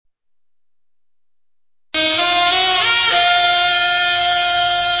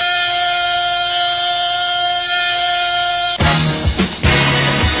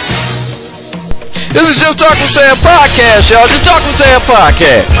Just Talk with Sam podcast, y'all. Just Talk with Sam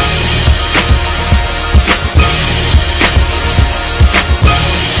podcast.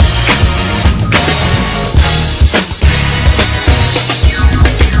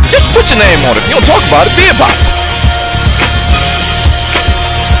 Just put your name on it. If you don't talk about it, be about it.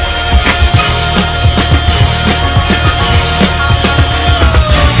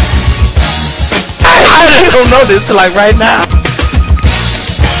 I don't know this till like right now.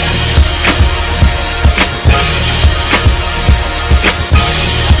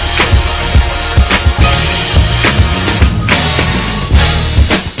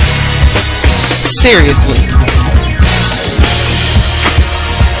 Seriously.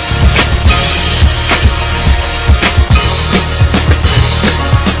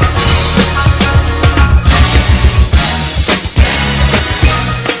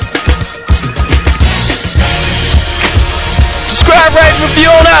 Subscribe, rate, and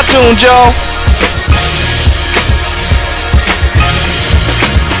review on iTunes, y'all.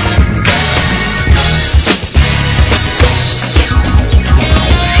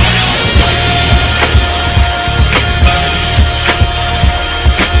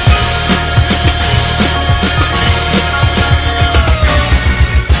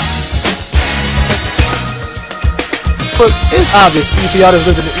 But it's obvious for y'all that's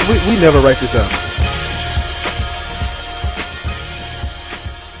listening, we never write this out.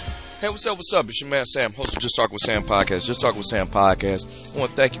 Hey, what's up? It's your man Sam, host of Just Talk with Sam podcast. Just Talk with Sam podcast. I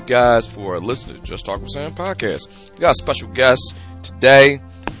want to thank you guys for listening to Just Talk with Sam podcast. We got a special guest today,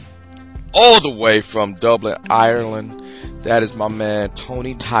 all the way from Dublin, Ireland. That is my man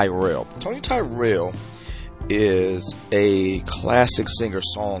Tony Tyrell. Tony Tyrell is a classic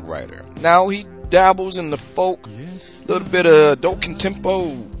singer-songwriter. Now he dabbles in the folk, a little bit of adult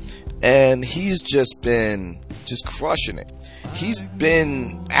contempo, and he's just been crushing it. He's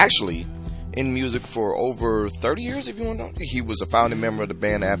been actually in music for over 30 years, if you want to know. He was a founding member of the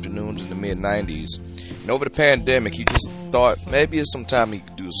band Afternoons in the mid-90s. And over the pandemic, he just thought maybe it's some time he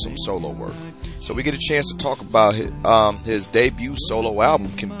could do some solo work. So we get a chance to talk about his debut solo album,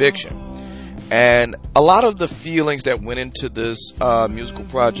 Conviction. And a lot of the feelings that went into this musical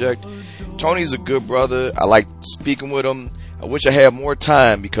project. Tony's a good brother. I like speaking with him. I wish I had more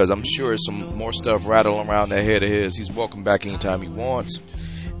time because I'm sure some more stuff rattling around that head of his. He's welcome back anytime he wants.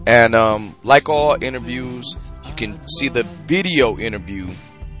 And like all interviews, you can see the video interview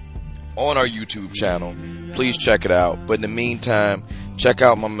on our YouTube channel. Please check it out. But in the meantime, check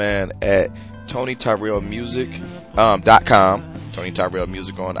out my man at TonyTyrellMusic.com. Tony Tyrell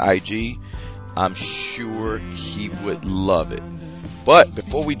Music on IG. I'm sure he would love it. But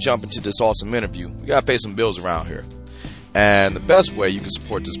before we jump into this awesome interview, we gotta pay some bills around here. And the best way you can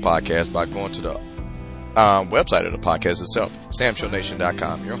support this podcast by going to the website of the podcast itself,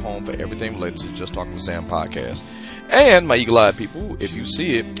 samshownation.com, your home for everything related to Just Talking with Sam podcast. And my eagle-eyed people, if you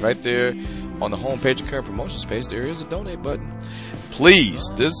see it right there on the homepage and current promotions page, there is a donate button. Please,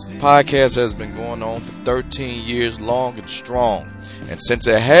 this podcast has been going on for 13 years long and strong. And since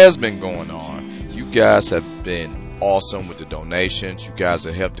it has been going on, you guys have been awesome with the donations. You guys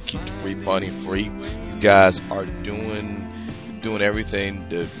have helped to keep the free funding free. You guys are doing everything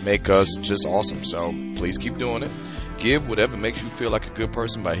to make us just awesome. So please keep doing it. Give whatever makes you feel like a good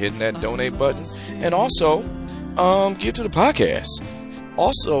person by hitting that donate button. And also, give to the podcast.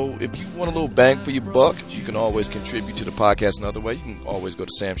 Also, if you want a little bang for your buck, you can always contribute to the podcast another way. You can always go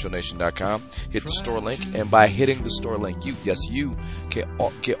to samshownation.com, hit the store link, and by hitting the store link, you can get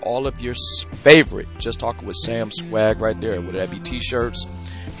all of your favorite Just Talking with Sam swag right there. Whether that be t-shirts,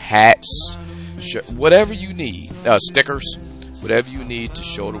 hats, whatever you need, stickers, whatever you need to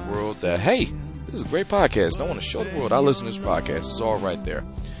show the world that, hey, this is a great podcast. I want to show the world I listen to this podcast. It's all right there.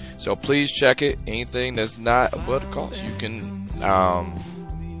 So please check it. Anything that's not above the cost, you can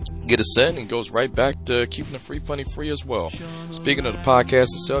get a cent and goes right back to keeping the free funding free as well. Speaking of the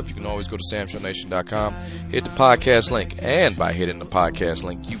podcast itself, you can always go to samshownation.com, hit the podcast link, and by hitting the podcast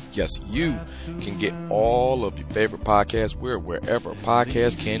link, you can get all of your favorite podcasts wherever a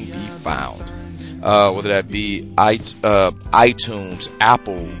podcast can be found. Whether that be iTunes,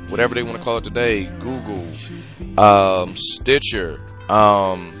 Apple, whatever they want to call it today, Google, Stitcher,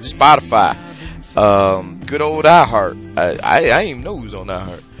 Spotify, good old iHeart. I didn't even know who's on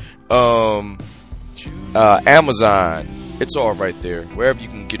iHeart. Amazon. It's all right there. Wherever you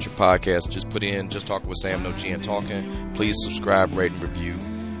can get your podcast, just put in Just Talking with Sam, no G and Talking. Please subscribe, rate, and review.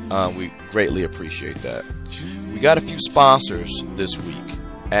 We greatly appreciate that. We got a few sponsors this week,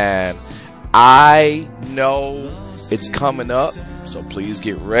 and I know it's coming up, so please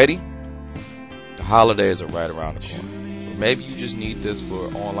get ready. The holidays are right around the corner. Or maybe you just need this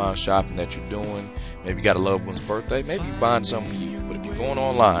for online shopping that you're doing. Maybe you got a loved one's birthday. Maybe you're buying something for you. But if you're going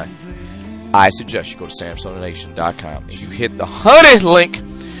online, I suggest you go to SamSonNation.com and you hit the Honey link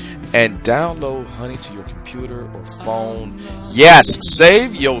and download Honey to your computer or phone. Yes,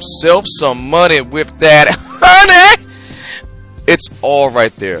 save yourself some money with that Honey. It's all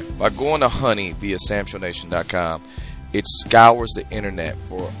right there. By going to Honey via SamSonNation.com, it scours the internet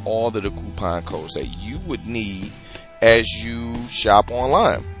for all of the coupon codes that you would need as you shop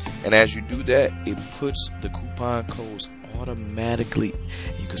online. And as you do that, it puts the coupon codes automatically.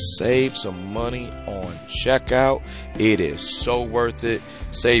 You can save some money on checkout. It is so worth it.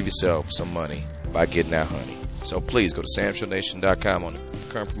 Save yourself some money by getting that Honey. So please go to SamSonNation.com on the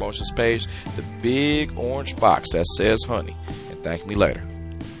current promotions page, the big orange box that says Honey, and thank me later.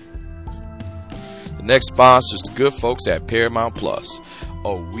 The next sponsor is the good folks at Paramount Plus.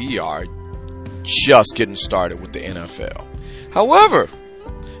 Oh, we are just getting started with the NFL. However,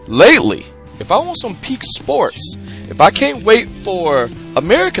 lately, if I want some peak sports, if I can't wait for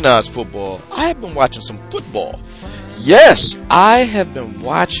Americanized football, I have been watching some football. Yes, I have been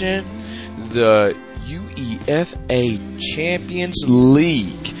watching the UEFA Champions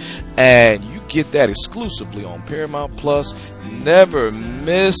League, and you get that exclusively on Paramount Plus. Never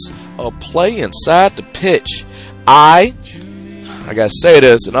miss a play inside the pitch. I gotta say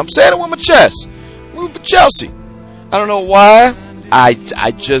this, and I'm saying it with my chest. I'm rooting for Chelsea. I don't know why. I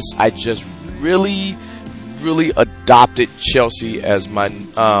just really adopted Chelsea as my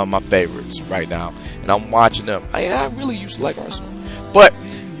favorites right now, and I'm watching them. I really used to like Arsenal, but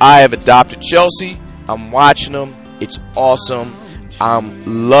I have adopted Chelsea. I'm watching them. It's awesome.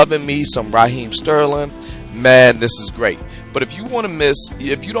 I'm loving me some Raheem Sterling. Man, this is great. But if you don't want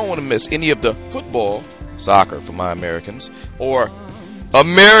to miss any of the football, soccer for my Americans, or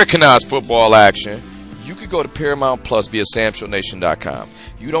Americanized football action, you could go to Paramount Plus via SamShowNation.com.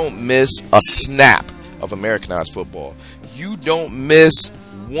 You don't miss a snap of Americanized football. You don't miss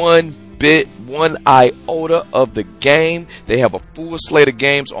one iota of the game. They have a full slate of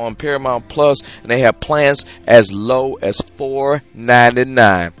games on Paramount Plus, and they have plans as low as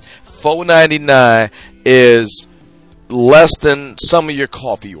 $4.99. $4.99 is less than some of your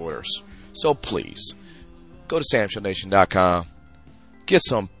coffee orders. So please, go to SamShowNation.com. Get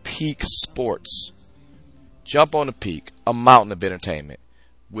some peak sports. Jump on the peak, a mountain of entertainment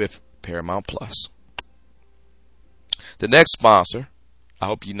with Paramount Plus. The next sponsor, I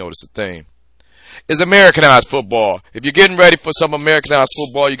hope you notice the theme, is Americanized football. If you're getting ready for some Americanized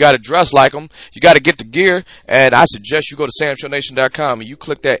football, you got to dress like them. You got to get the gear, and I suggest you go to SamShowNation.com and you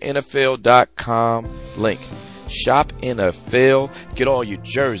click that NFL.com link. Shop NFL, get all your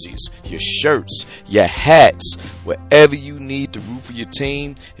jerseys, your shirts, your hats, whatever you need to root for your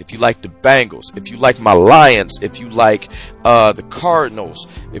team. If you like the Bengals, if you like my Lions, if you like the Cardinals,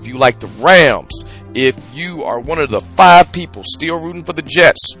 if you like the Rams, if you are one of the 5 people still rooting for the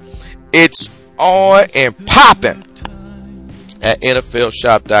Jets, it's on and popping at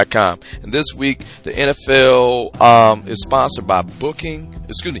NFLshop.com. And this week, the NFL is sponsored by Book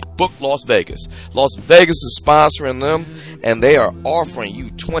Las Vegas. Las Vegas is sponsoring them, and they are offering you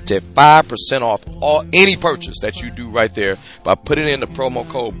 25% off any purchase that you do right there by putting in the promo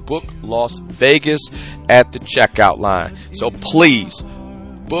code Book Las Vegas at the checkout line. So please,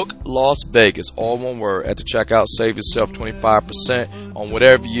 Book Las Vegas, all one word, at the checkout. Save yourself 25% on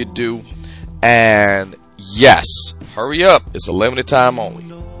whatever you do. And yes, hurry up. It's a limited time only.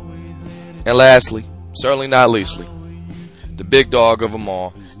 And lastly, certainly not leastly, the big dog of them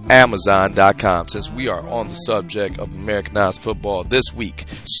all, Amazon.com. Since we are on the subject of Americanized football this week,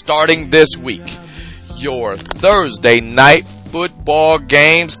 starting this week, your Thursday night football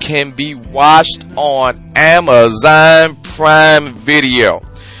games can be watched on Amazon Prime Video.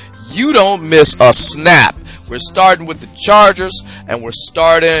 You don't miss a snap. We're starting with the Chargers, and we're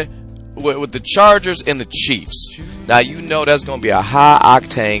starting with the Chargers and the Chiefs. Now, you know that's going to be a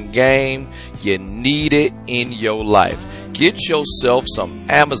high-octane game. You need it in your life. Get yourself some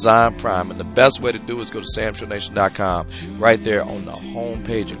Amazon Prime, and the best way to do it is go to SamShowNation.com. Right there on the home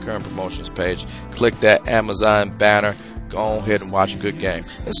page and current promotions page, click that Amazon banner. Go ahead and watch a good game.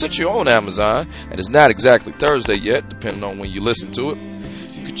 And since you're on Amazon, and it's not exactly Thursday yet, depending on when you listen to it,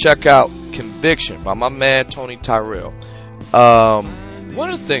 you can check out Conviction by my man Tony Tyrell. One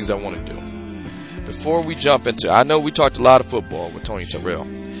of the things I want to do before we jump into, I know we talked a lot of football with Tony Tyrell,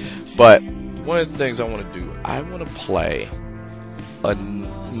 but one of the things I want to do, I want to play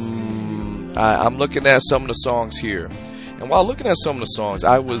I'm looking at some of the songs here, and while looking at some of the songs,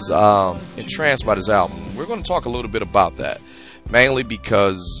 I was entranced by this album. We're going to talk a little bit about that, mainly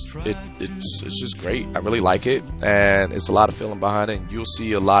because it's just great. I really like it, and it's a lot of feeling behind it, and you'll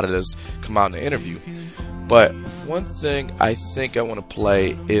see a lot of this come out in the interview. But one thing I think I want to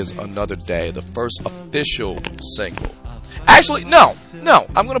play is Another Day, the first official single. Actually, no,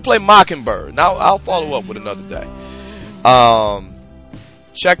 I'm going to play Mockingbird. Now I'll follow up with Another Day.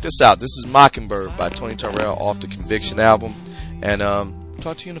 Check this out. This is Mockingbird by Tony Tyrell off the Conviction album, and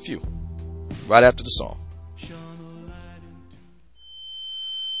talk to you in a few, right after the song.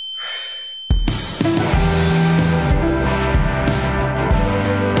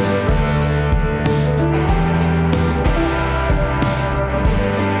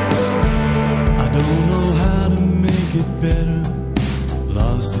 Better,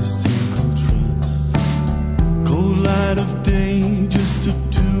 lost his simple trust. Cold light of day, just the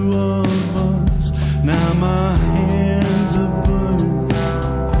two of us. Now my hands are burning,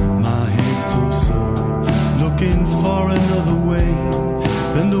 my head so sore. Looking for another way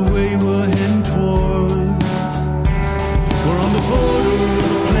than the way we're heading toward. We're on the border of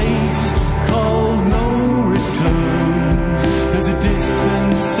a place called no return. There's a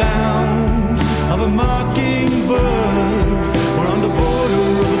distant sound of a mockingbird.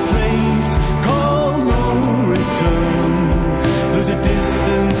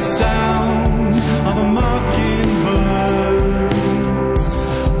 Sound of a mockingbird.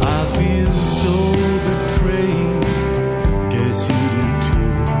 I feel so betrayed, guess you do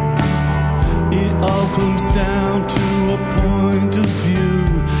too. It all comes down to a point of view,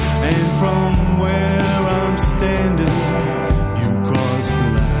 and from where I'm standing, you cross the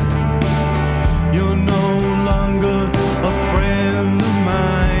line. You're no longer a friend of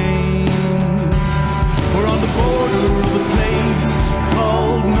mine. We're on the border of a place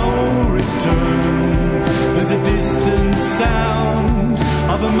called no return. There's a distant sound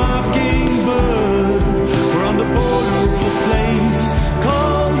of a mockingbird. We're on the border of a place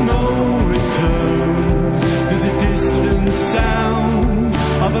called no return. There's a distant sound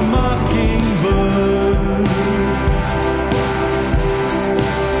of a mockingbird.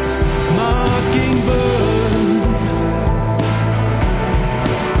 Mockingbird.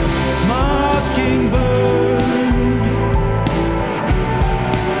 Mockingbird.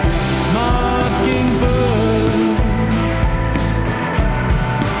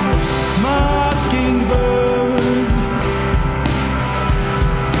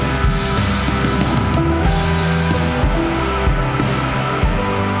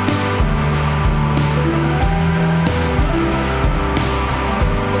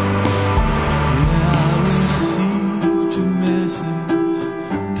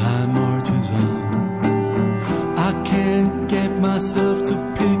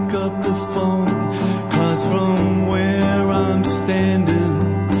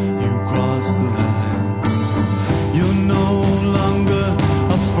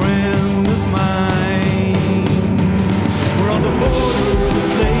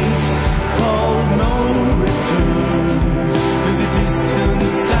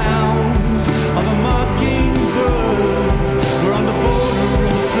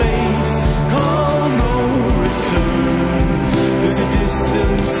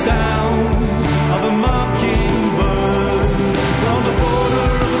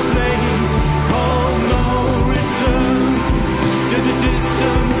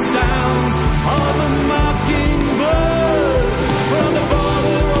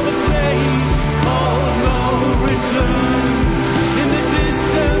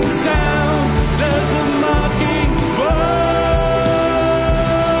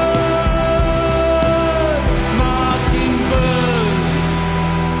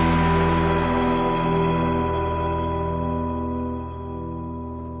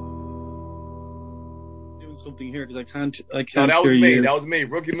 Something here because I can't No, that was hear me. you. That was me.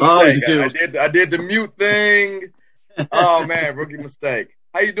 Rookie Oh, mistake. I did the mute thing. Oh man, rookie mistake.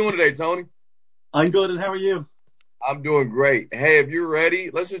 How you doing today, Tony? I'm good, and how are you? I'm doing great. Hey, if you're ready,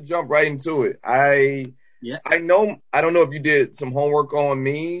 let's just jump right into it. I don't know if you did some homework on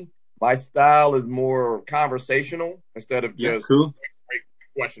me. My style is more conversational instead of just cool.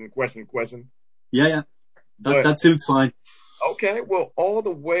 question. Yeah. That suits fine. Okay, well, all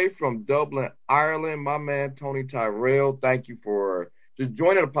the way from Dublin, Ireland, my man Tony Tyrell, thank you for just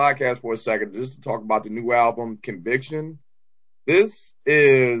joining the podcast for a second just to talk about the new album, Conviction. This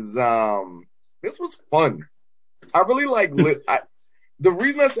was fun. I really like the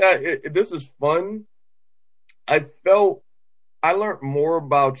reason I said this is fun, I learned more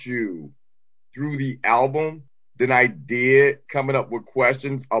about you through the album than I did coming up with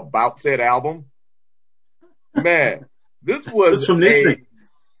questions about said album. Man. This was from listening.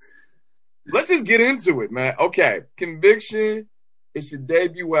 Let's just get into it, man. Okay, Conviction. It's your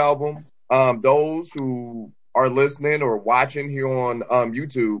debut album. Those who are listening or watching here on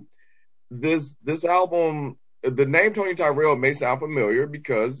YouTube, this album, the name Tony Tyrell may sound familiar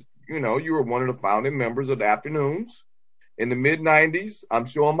because, you know, you were one of the founding members of the Afternoons in the mid-'90s. I'm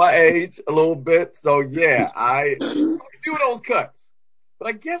showing my age a little bit. So, yeah, I do those cuts. But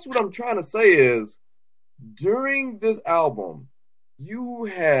I guess what I'm trying to say is, during this album, you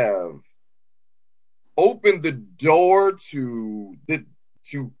have opened the door to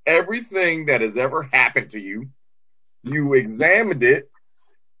everything that has ever happened to you. You examined it,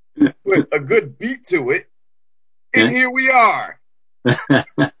 put a good beat to it, and here we are.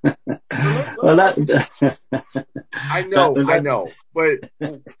 Well, I know, but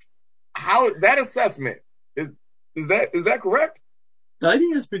how that assessment is that correct? I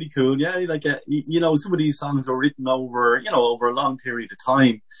think it's pretty cool. Yeah, like you know, some of these songs are written over a long period of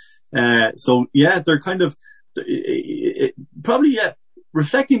time. So yeah, they're kind of probably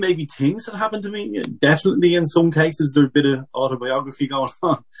reflecting maybe things that happened to me. Definitely, in some cases, there's a bit of autobiography going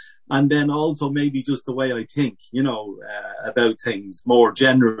on, and then also maybe just the way I think, you know, about things more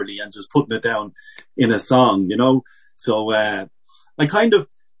generally, and just putting it down in a song, you know. So I kind of.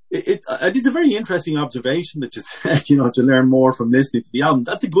 It's a very interesting observation that you said, you know, to learn more from listening to the album.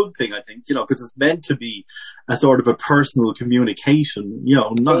 That's a good thing, I think, you know, because it's meant to be a sort of a personal communication, you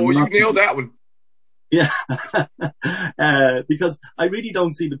know. You nailed that one. Yeah. Because I really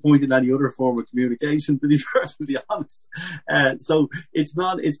don't see the point in any other form of communication, to be perfectly honest. So it's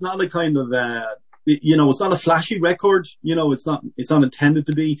not a kind of, you know, it's not a flashy record, you know, it's not intended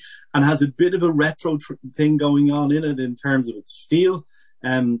to be, and has a bit of a retro thing going on in it in terms of its feel.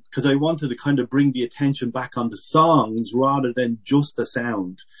 Cause I wanted to kind of bring the attention back on the songs rather than just the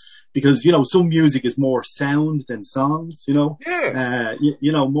sound. Because, you know, some music is more sound than songs, you know? Yeah.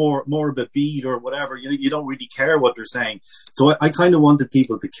 You know, more of a beat or whatever. You don't really care what they're saying. So I kind of wanted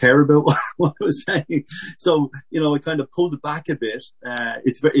people to care about what I was saying. So, you know, I kind of pulled it back a bit.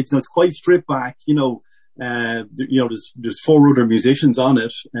 It's quite stripped back, you know. You know, there's 4 other musicians on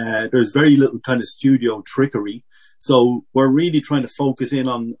it. There's very little kind of studio trickery. So we're really trying to focus in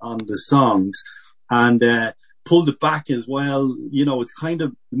on the songs and, pulled it back as well. You know, it's kind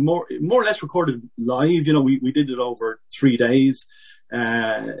of more or less recorded live. You know, we did it over 3 days.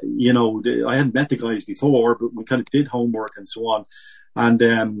 You know, I hadn't met the guys before, but we kind of did homework and so on. And,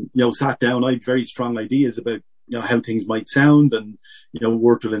 you know, sat down. I had very strong ideas about, you know, how things might sound, and, you know,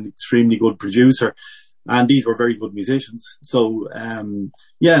 worked with an extremely good producer. And these were very good musicians. So,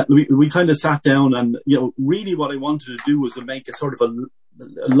 yeah, we kind of sat down, and, you know, really what I wanted to do was to make a sort of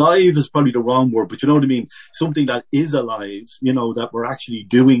live is probably the wrong word, but you know what I mean? Something that is alive, you know, that we're actually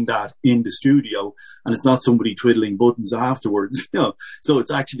doing that in the studio, and it's not somebody twiddling buttons afterwards, you know. So it's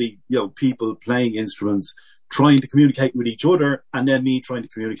actually, you know, people playing instruments, trying to communicate with each other, and then me trying to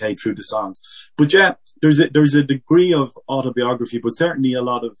communicate through the songs. But yeah, there's a degree of autobiography, but certainly a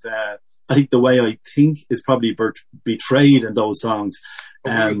lot of, I think the way I think is probably betrayed in those songs.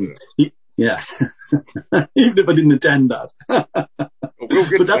 Yeah. Even if I didn't intend that.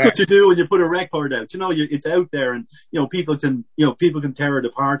 But that's what you do when you put a record out. You know, it's out there, and, you know, people can tear it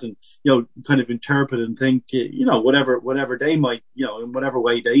apart and, you know, kind of interpret and think, you know, whatever they might, you know, in whatever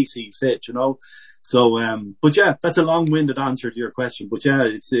way they see fit, you know. So, but yeah, that's a long-winded answer to your question. But yeah,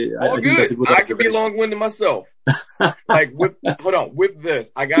 it's, I think that's a good observation. I can be long-winded myself. Like, with this,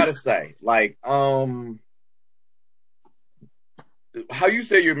 I gotta say, like, how you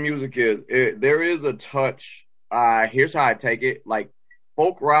say your music is, there is a touch, here's how I take it, like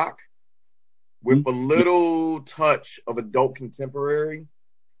folk rock with a little touch of adult contemporary,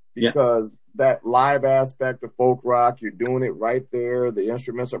 because that live aspect of folk rock, you're doing it right there, the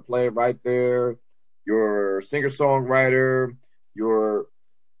instruments are played right there, you're a singer-songwriter, you're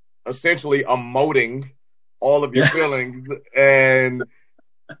essentially emoting all of your feelings, and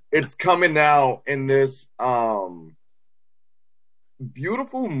it's coming out in this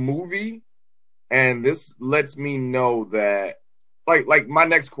beautiful movie, and this lets me know that, like my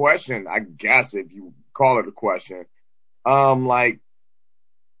next question, I guess, if you call it a question, like,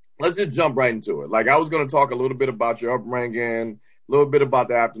 let's just jump right into it. Like, I was going to talk a little bit about your upbringing, a little bit about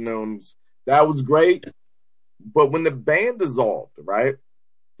the Afternoons. That was great, but when the band dissolved, right?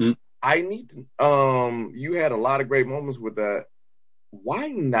 I need to. You had a lot of great moments with that. Why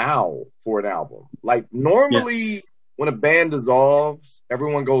now for an album? Like, normally, when a band dissolves,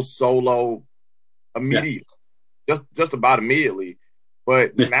 everyone goes solo immediately, just about immediately.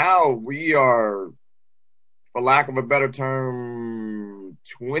 But now we are, for lack of a better term,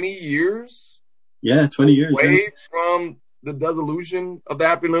 20 years. Yeah, 20 years away from the dissolution of the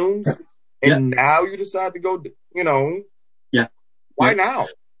Afternoons, and now you decide to go. You know. Why now?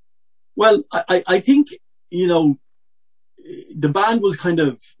 Well, I think, you know, the band was kind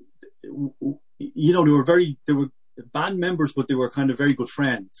of, you know, they were band members, but they were kind of very good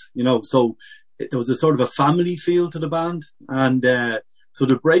friends, you know, so there was a sort of a family feel to the band. And, so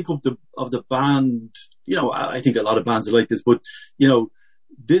the breakup of the band, you know, I think a lot of bands are like this, but, you know,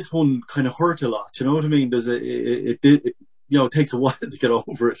 this one kind of hurt a lot, you know what I mean? It you know, it takes a while to get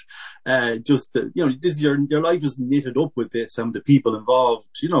over it. You know, your life is knitted up with this and the people involved,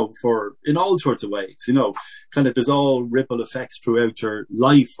 you know, in all sorts of ways, you know, kind of there's all ripple effects throughout your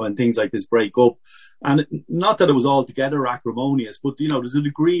life when things like this break up. And not that it was altogether acrimonious, but, you know, there's a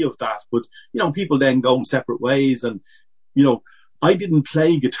degree of that. But, you know, people then go separate ways and, you know, I didn't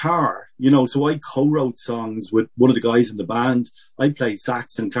play guitar, you know, so I co-wrote songs with one of the guys in the band. I played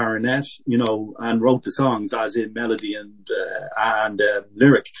sax and clarinet, you know, and wrote the songs as in melody and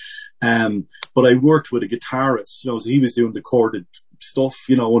lyric. But I worked with a guitarist, you know, so he was doing the chorded stuff,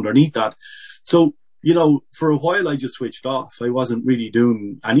 you know, underneath that. So, you know, for a while I just switched off. I wasn't really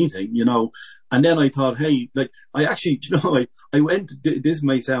doing anything, you know. And then I thought, hey, like, I actually, you know, I went, this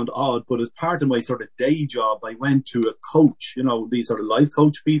may sound odd, but as part of my sort of day job, I went to a coach, you know, these sort of life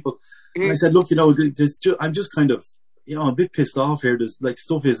coach people. Mm-hmm. And I said, look, you know, I'm just kind of, you know, a bit pissed off here. There's like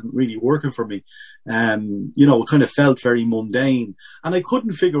stuff isn't really working for me. You know, it kind of felt very mundane and I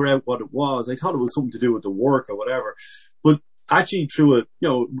couldn't figure out what it was. I thought it was something to do with the work or whatever, but actually through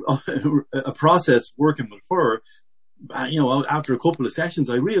a process working with her, you know, after a couple of sessions,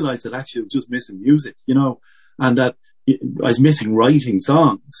 I realized that actually I was just missing music, you know, and that I was missing writing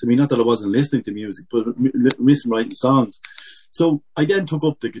songs. I mean, not that I wasn't listening to music, but missing writing songs. So I then took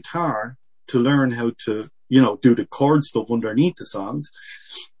up the guitar to learn how to, you know, do the chord stuff underneath the songs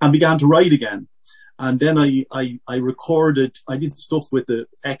and began to write again. And then I recorded, I did stuff with the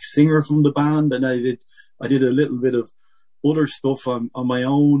ex-singer from the band and I did a little bit of other stuff on my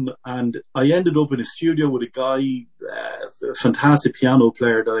own, and I ended up in a studio with a guy, a fantastic piano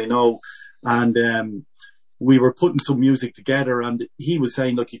player that I know, and we were putting some music together, and he was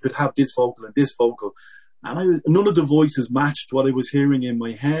saying, look, you could have this vocal and this vocal, and none of the voices matched what I was hearing in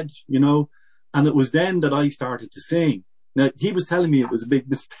my head, you know, and it was then that I started to sing. Now, he was telling me it was a big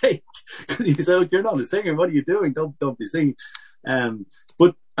mistake, because he said, look, you're not a singer, what are you doing? Don't be singing.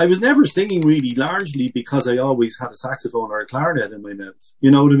 But I was never singing really, largely because I always had a saxophone or a clarinet in my mouth.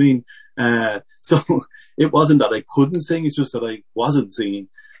 You know what I mean? So it wasn't that I couldn't sing, it's just that I wasn't singing.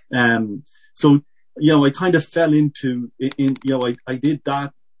 So, you know, I kind of fell into, you know, I did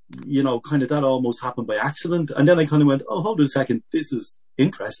that, you know, kind of that almost happened by accident. And then I kind of went, oh, hold on a second, this is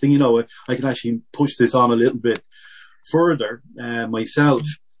interesting. You know, I can actually push this on a little bit further, myself.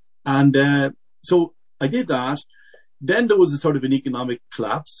 And, so I did that. Then there was a sort of an economic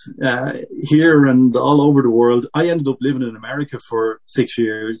collapse, here and all over the world. I ended up living in America for 6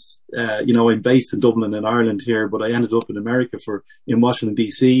 years. You know, I'm based in Dublin in Ireland here, but I ended up in America in Washington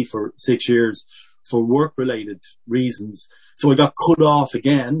DC for 6 years for work related reasons. So I got cut off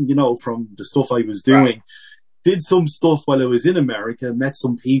again, you know, from the stuff I was doing. Right. Did some stuff while I was in America, met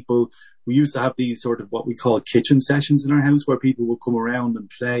some people. We used to have these sort of what we call kitchen sessions in our house where people would come around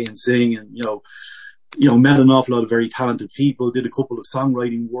and play and sing and, you know, met an awful lot of very talented people, did a couple of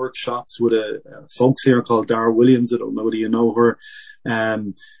songwriting workshops with a folk singer called Dara Williams. I don't know whether you know her.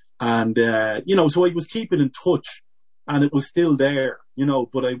 You know, so I was keeping in touch and it was still there, you know,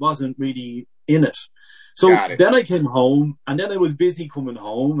 but I wasn't really in it. So then I came home and then I was busy coming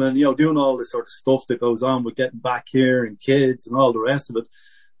home and, you know, doing all this sort of stuff that goes on with getting back here and kids and all the rest of it.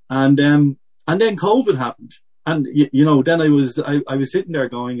 And then COVID happened. And, you know, then I was sitting there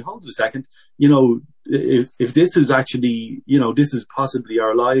going, hold on a second, you know, if this is actually, you know, this is possibly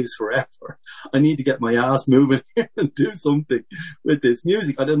our lives forever, I need to get my ass moving here and do something with this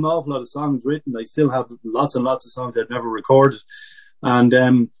music. I did an awful lot of songs written. I still have lots and lots of songs I've never recorded.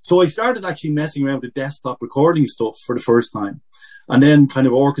 And, so I started actually messing around with desktop recording stuff for the first time and then kind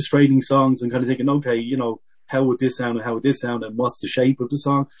of orchestrating songs and kind of thinking, okay, you know, how would this sound and how would this sound and what's the shape of the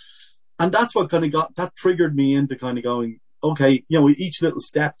song? And that's what kind of that triggered me into kind of going, okay, you know, each little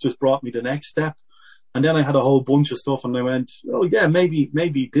step just brought me the next step. And then I had a whole bunch of stuff and I went, oh yeah,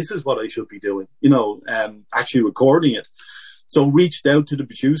 maybe this is what I should be doing, you know, actually recording it. So reached out to the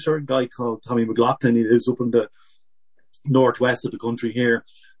producer, a guy called Tommy McLaughlin. He lives up in the northwest of the country here.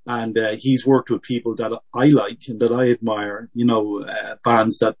 And, he's worked with people that I like and that I admire, you know,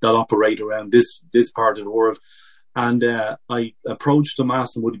 bands that operate around this part of the world. And I approached him,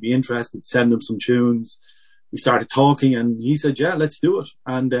 asked him would he be interested, send him some tunes. We started talking and he said, yeah, let's do it.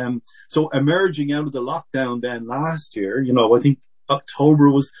 And so emerging out of the lockdown then last year, you know, I think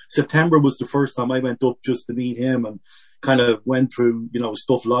September was the first time I went up just to meet him and, kind of went through,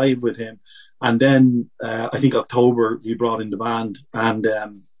 stuff live with him. And then, I think October, we brought in the band and,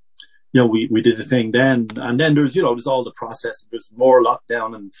 we did the thing then. And then there's all the process. There's more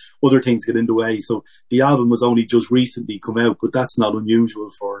lockdown and other things get in the way. So the album was only just recently come out, but that's not unusual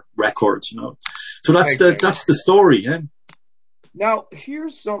for records, So that's the story, yeah. Now,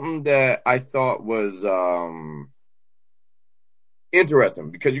 here's something that I thought was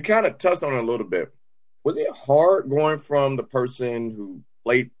interesting, because you kind of touched on it a little bit. Was it hard going from the person who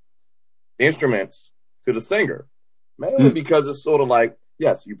played instruments to the singer? Mainly because it's sort of like,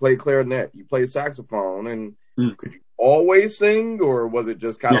 yes, you play clarinet, you play saxophone, and could you always sing, or was it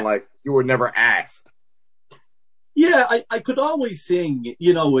just kind of like you were never asked? Yeah, I could always sing.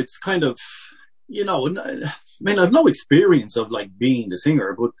 It's kind of, I've no experience of like being the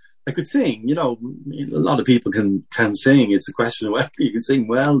singer, but I could sing. A lot of people can sing. It's a question of whether you can sing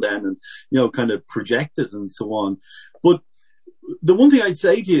well then, and kind of project it and so on. But the one thing I'd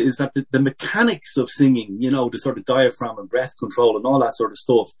say to you is that the mechanics of singing, the sort of diaphragm and breath control and all that sort of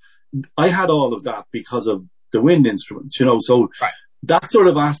stuff, I had all of that because of the wind instruments, so right. That sort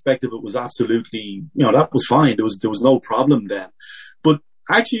of aspect of it was absolutely, that was fine. There was no problem then. But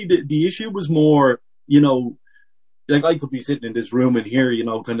actually the issue was more, like I could be sitting in this room and here,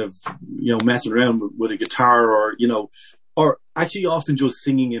 kind of, messing around with a guitar or actually often just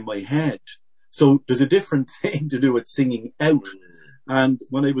singing in my head. So there's a different thing to do with singing out. And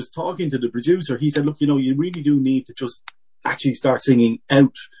when I was talking to the producer, he said, look, you really do need to just actually start singing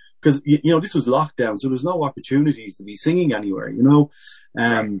out. Because, this was lockdown, so there's no opportunities to be singing anywhere,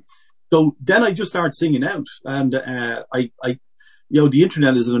 So then I just started singing out. And the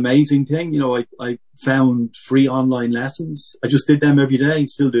internet is an amazing thing. I found free online lessons. I just did them every day,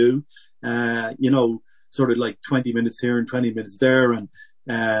 still do. Sort of like 20 minutes here and 20 minutes there. And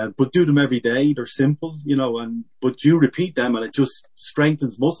but do them every day. They're simple, but you repeat them and it just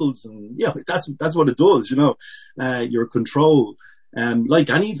strengthens muscles. And, that's what it does, your control. Like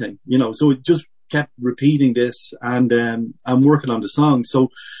anything, so it just kept repeating this and I'm working on the song. So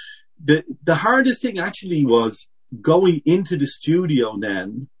the hardest thing actually was going into the studio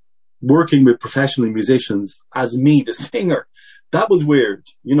then, working with professional musicians as me, the singer. That was weird,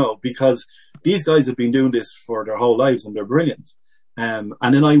 because these guys have been doing this for their whole lives and they're brilliant. And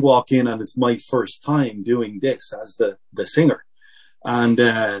then I walk in and it's my first time doing this as the singer. And,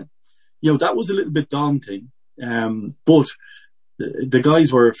 that was a little bit daunting. But the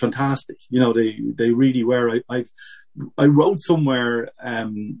guys were fantastic. They really were. I wrote somewhere,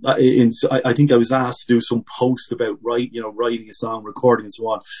 I think I was asked to do some post about writing a song, recording and so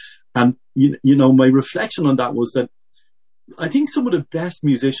on. And, my reflection on that was that I think some of the best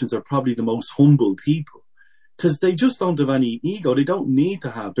musicians are probably the most humble people because they just don't have any ego. They don't need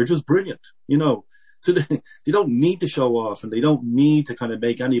to have, they're just brilliant, so they don't need to show off and they don't need to kind of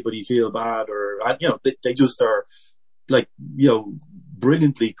make anybody feel bad or, they just are like,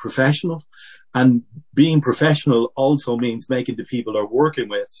 brilliantly professional. And being professional also means making the people they're working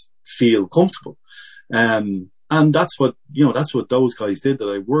with feel comfortable. And that's what those guys did that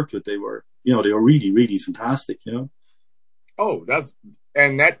I worked with. They were really, really fantastic, Oh,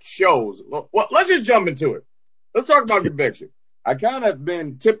 that shows. Well, let's just jump into it. Let's talk about Conviction. I kind of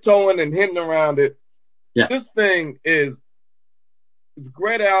been tiptoeing and hinting around it. Yeah. This thing it's a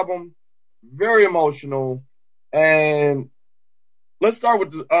great album, very emotional, and let's start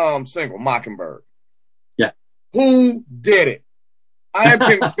with the single, Mockingbird. Yeah. Who did it? I am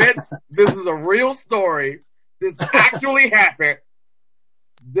convinced this is a real story. This actually happened.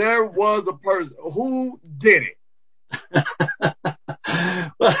 There was a person. Who did it?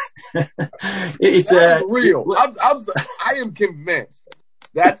 It's real. I am convinced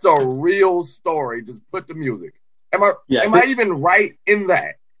that's a real story. Just put the music. Am I even right in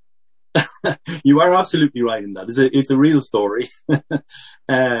that? You are absolutely right in that. It's a real story.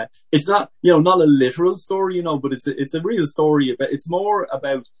 It's not, not a literal story, but it's a real story. It's more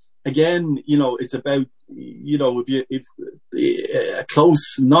about, again, it's about, if a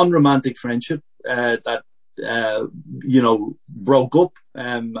close non-romantic friendship, that, broke up,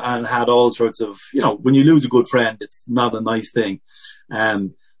 and had all sorts of, when you lose a good friend, it's not a nice thing.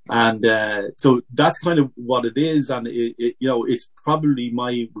 So that's kind of what it is. And it's probably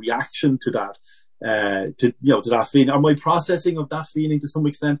my reaction to that, to that feeling, or my processing of that feeling to some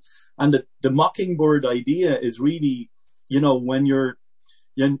extent. And the Mockingbird idea is really, when you're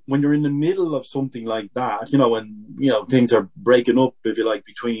in the middle of something like that, and, things are breaking up, if you like,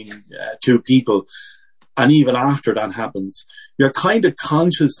 between two people. And even after that happens, you're kind of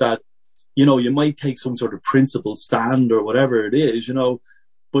conscious that, you might take some sort of principled stand or whatever it is,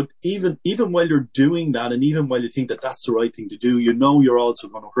 But even while you're doing that, and even while you think that that's the right thing to do, you know you're also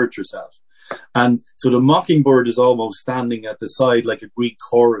going to hurt yourself. And so the mockingbird is almost standing at the side like a Greek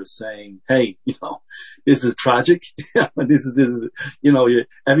chorus saying, hey, this is tragic. And this is,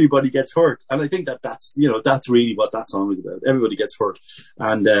 everybody gets hurt. And I think that's really what that song is about. Everybody gets hurt.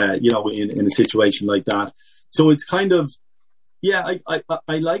 And, in a situation like that. So it's kind of, yeah,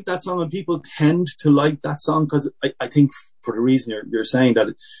 I like that song, and people tend to like that song because I think for the reason you're saying that,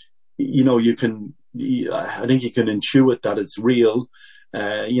 I think you can intuit that it's real.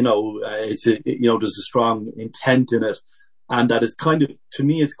 There's a strong intent in it, and that it's kind of, to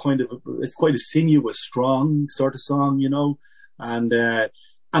me, it's quite a sinuous, strong sort of song,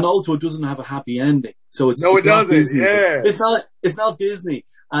 and also it doesn't have a happy ending. So it doesn't. Disney. Yeah, it's not Disney,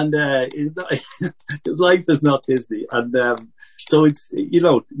 and life is not Disney, and so it's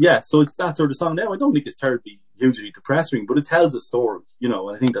so it's that sort of song. Now I don't think it's terribly hugely depressing, but it tells a story, and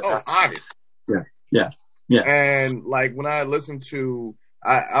I think that's obvious. Yeah. And like when I listen to,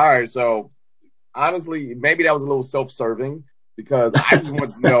 so honestly, maybe that was a little self-serving because I just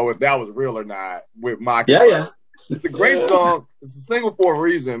wanted to know if that was real or not with my. Yeah. It's a great song. It's a single for a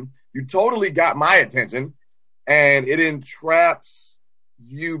reason. You totally got my attention, and it entraps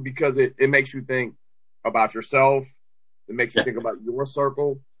you because it makes you think about yourself. It makes you think about your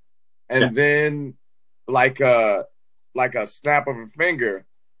circle, and then like a snap of a finger.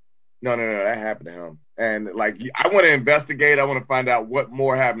 No, that happened to him. And like, I want to investigate. I want to find out what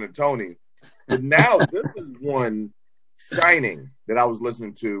more happened to Tony. But now this is one Shining that I was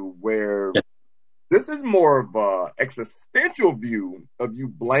listening to where this is more of a existential view of you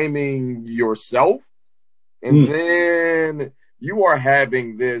blaming yourself. And then you are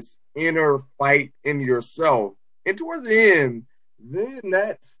having this inner fight in yourself. And towards the end, then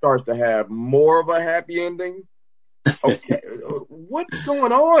that starts to have more of a happy ending. Okay, what's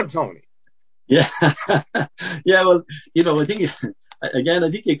going on, Tony? Yeah, yeah. Well, I think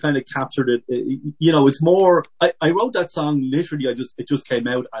you kind of captured it. It's more. I wrote that song literally. It just came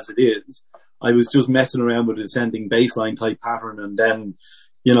out as it is. I was just messing around with a descending bass line type pattern, and then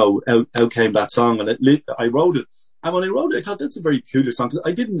out came that song, and I wrote it. And when I wrote it, I thought that's a very peculiar song because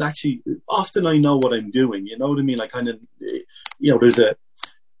I didn't actually. Often I know what I'm doing. You know what I mean? I kind of, there's a.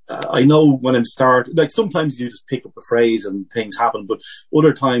 I know when I'm starting, like sometimes you just pick up a phrase and things happen, but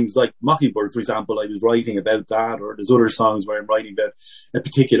other times, like Mockingbird, for example, I was writing about that, or there's other songs where I'm writing about a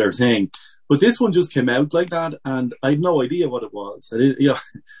particular thing. But this one just came out like that, and I had no idea what it was.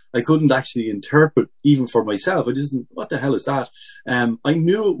 I couldn't actually interpret even for myself. I just, what the hell is that? I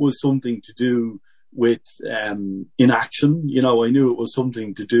knew it was something to do with inaction. I knew it was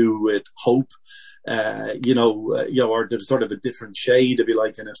something to do with hope. Or there's sort of a different shade, if you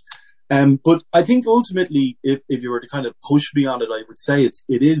like, in it. But I think ultimately, if you were to kind of push me on it, I would say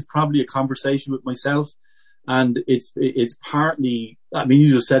it is probably a conversation with myself. And it's partly, I mean,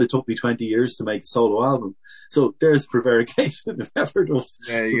 you just said it took me 20 years to make a solo album. So there's prevarication, if ever there was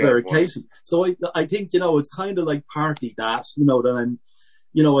prevarication. So I think, it's kind of like partly that, that I'm,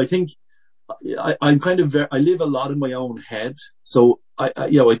 I think I'm kind of, I live a lot in my own head. So I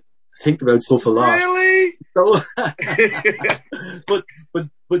think about stuff a lot. Really? So,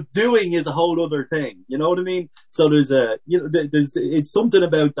 but doing is a whole other thing. You know what I mean? So there's it's something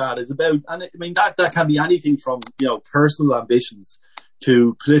about that. It's about, and I mean, that can be anything from, personal ambitions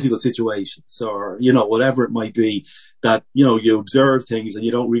to political situations or, whatever it might be that, you observe things and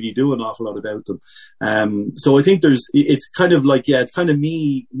you don't really do an awful lot about them. So I think it's kind of like, it's kind of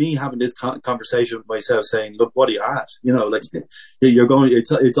me having this conversation with myself saying, look, what are you at? Like you're going,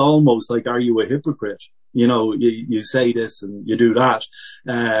 it's almost like, are you a hypocrite? You say this and you do that.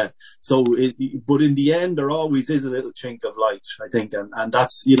 But in the end, there always is a little chink of light, I think. And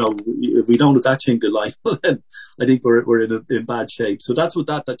that's, if we don't have that chink of light, then I think we're in bad shape. So that's what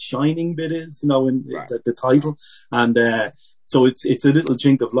that shining bit is, in the title. And, so it's a little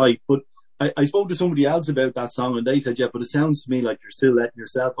chink of light, but I spoke to somebody else about that song and they said, yeah, but it sounds to me like you're still letting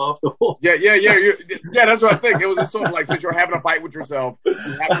yourself off the hook. Yeah, that's what I think. It was sort of like, since you're having a fight with yourself, you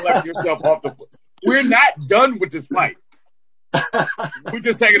haven't let yourself off the hook. We're not done with this fight. We're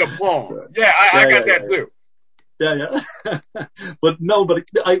just taking a pause. Yeah, I got that too. Yeah. But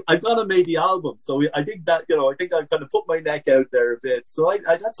I've got to make the album. So I think that, I think I've kind of put my neck out there a bit. So I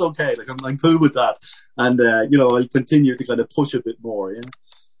that's okay. Like I'm cool with that. And, I'll continue to kind of push a bit more. Yeah.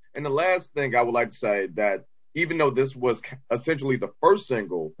 And the last thing I would like to say that even though this was essentially the first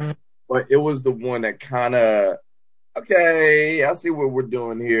single, but it was the one that kind of, okay, I see what we're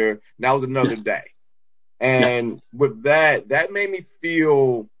doing here. Now is another day. And with that made me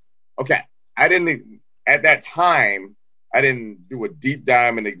feel, okay, at that time, I didn't do a deep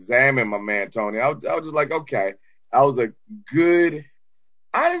dive and examine my man Tony. I was just like, okay, I was a good,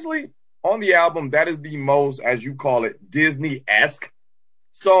 honestly, on the album, that is the most, as you call it, Disney-esque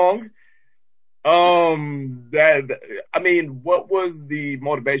song. What was the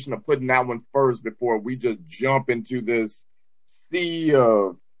motivation of putting that one first before we just jump into this sea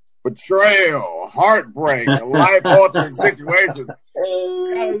of betrayal, heartbreak, life-altering situations?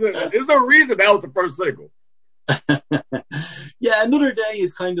 There's a reason that was the first single. Yeah, Another Day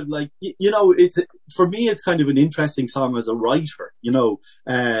is kind of like, for me, it's kind of an interesting song as a writer, so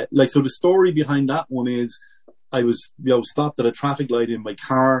the story behind that one is I was, stopped at a traffic light in my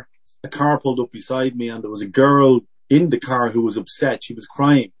car. A car pulled up beside me and there was a girl in the car who was upset. She was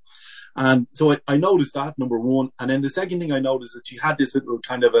crying. And so I noticed that, number one. And then the second thing I noticed is that she had this little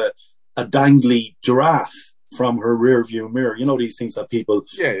kind of a dangly giraffe from her rear view mirror. These things that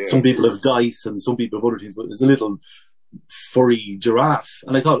some people have dice and some people have other things, but there's a little furry giraffe.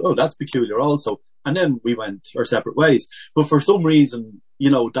 And I thought, oh, that's peculiar also. And then we went our separate ways. But for some reason,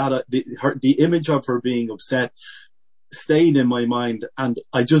 the image of her being upset stayed in my mind, and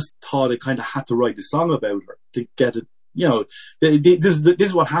I just thought I kind of had to write a song about her to get it. This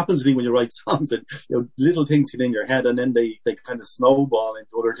is what happens to me when you write songs, and little things get in your head, and then they kind of snowball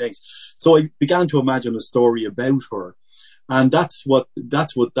into other things. So I began to imagine a story about her, and that's what that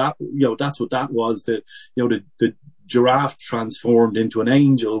was. The giraffe transformed into an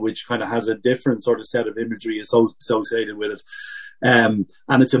angel, which kind of has a different sort of set of imagery associated with it. And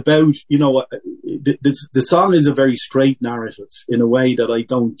it's about, the song is a very straight narrative in a way that I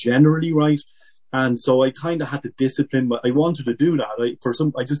don't generally write. And so I kind of had to discipline, but I wanted to do that.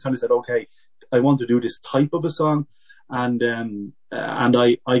 I just kind of said, okay, I want to do this type of a song. And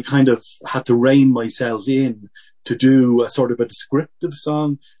I kind of had to rein myself in to do a sort of a descriptive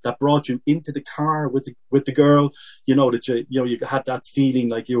song that brought you into the car with the girl, that you had that feeling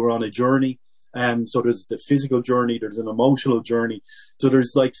like you were on a journey. So there's the physical journey, there's an emotional journey. So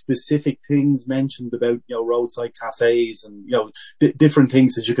there's like specific things mentioned about, roadside cafes and, different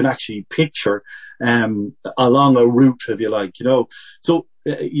things that you can actually picture, along a route, if you like, So,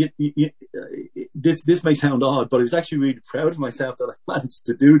 this may sound odd, but I was actually really proud of myself that I managed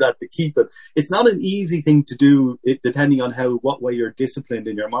to do that, to keep it. It's not an easy thing to do, depending on what way you're disciplined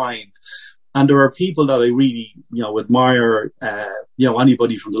in your mind. And there are people that I really, admire,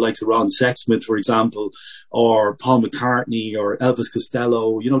 anybody from the likes of Ron Sexsmith, for example, or Paul McCartney or Elvis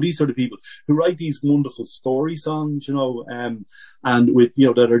Costello, these sort of people who write these wonderful story songs, and with,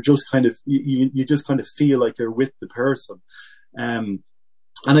 that are just kind of, you just kind of feel like you're with the person.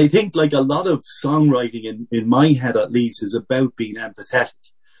 And I think like a lot of songwriting in my head, at least, is about being empathetic.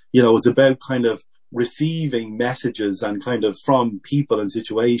 It's about kind of receiving messages and kind of from people and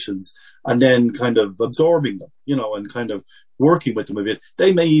situations, and then kind of absorbing them, and kind of working with them a bit.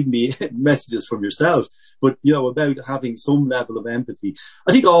 They may even be messages from yourself, but, about having some level of empathy.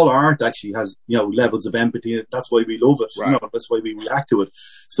 I think all art actually has, levels of empathy. That's why we love it. Right. That's why we react to it.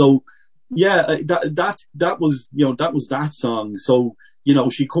 So yeah, that was that song. So,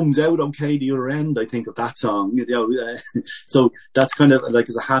 she comes out okay the other end, I think, of that song, so that's kind of like,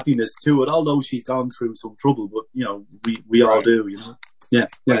 there's a happiness to it, although she's gone through some trouble, but, we all do, Yeah.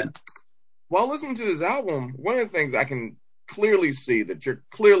 Right. While listening to this album, one of the things I can clearly see that you're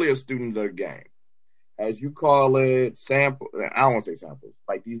clearly a student of the game. As you call it, sample, I don't want to say samples,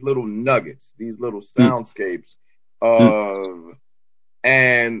 like these little nuggets, these little soundscapes of,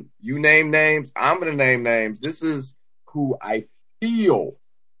 and you name names, I'm going to name names. This is who I feel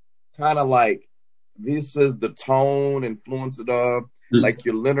kind of like this is the tone influence of, like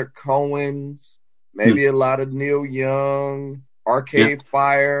your Leonard Cohen's, maybe a lot of Neil Young, Arcade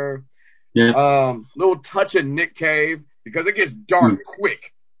Fire, little touch of Nick Cave, because it gets dark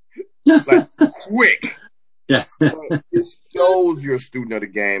quick, like quick. Yeah. But it shows you're a student of the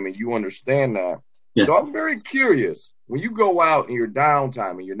game and you understand that. Yeah. So I'm very curious, when you go out in your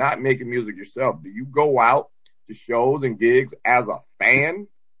downtime and you're not making music yourself, do you go out to shows and gigs as a fan?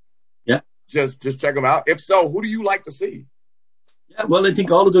 Yeah. Just check them out. If so, who do you like to see? Yeah, well, I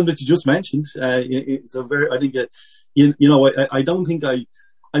think all of them that you just mentioned. It's a very, I think, I don't think I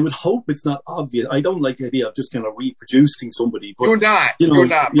would hope it's not obvious. I don't like the idea of just kind of reproducing somebody. But, you're not. You're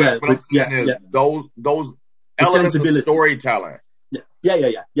not. Yeah, but what I'm saying is those elements of storytelling.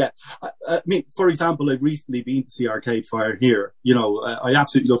 Yeah. I mean, for example, I've recently been to see Arcade Fire here. I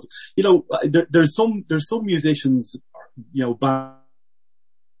absolutely love it. There's some musicians, manufactured,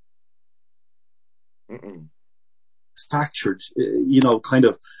 kind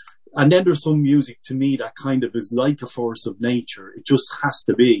of and then there's some music to me that kind of is like a force of nature. It just has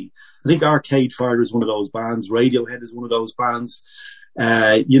to be. I think Arcade Fire is one of those bands. Radiohead is one of those bands.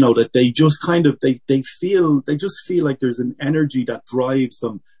 That they just kind of, they just feel like there's an energy that drives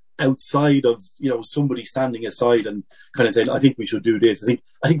them outside of, somebody standing aside and kind of saying, I think we should do this.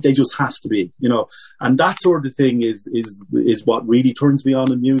 I think they just have to be, and that sort of thing is what really turns me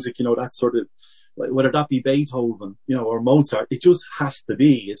on in music, that sort of, whether that be Beethoven, or Mozart, it just has to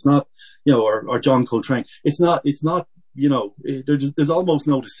be. It's not, or John Coltrane. It's not, there's almost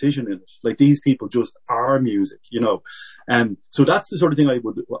no decision in it. Like, these people just are music, so that's the sort of thing I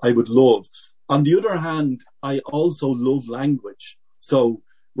would love. On the other hand, I also love language. So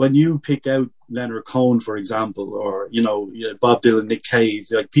when you pick out Leonard Cohen, for example, or, Bob Dylan, Nick Cave,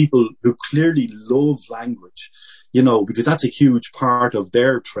 like people who clearly love language, because that's a huge part of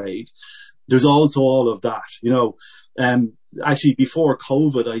their trade. There's also all of that, actually before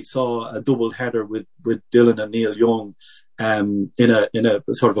COVID, I saw a double header with Dylan and Neil Young, in a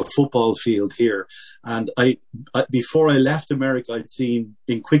sort of a football field here. And I before I left America, I'd seen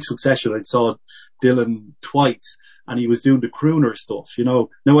in quick succession, I saw Dylan twice, and he was doing the crooner stuff,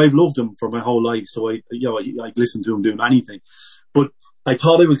 Now I've loved him for my whole life, so I listened to him doing anything. But I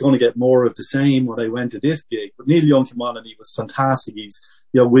thought I was going to get more of the same when I went to this gig. But Neil Young came on and he was fantastic. He's,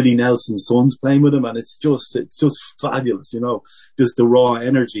 Willie Nelson's son's playing with him, and it's just fabulous, just the raw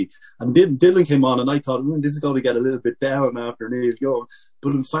energy. And Dylan came on and I thought, this is going to get a little bit down after Neil Young.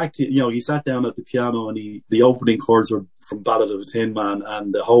 But in fact, he sat down at the piano and the opening chords were from Ballad of a Thin Man,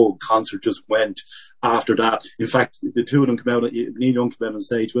 and the whole concert just went after that. In fact, the two of them came out, Neil Young came out on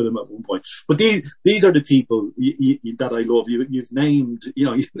stage with him at one point. But these are the people that I love. You've named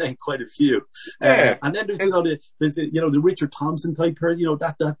quite a few. Yeah. And then there's the Richard Thompson type here,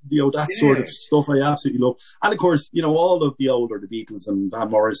 that sort of stuff I absolutely love. And of course, all of the older, the Beatles and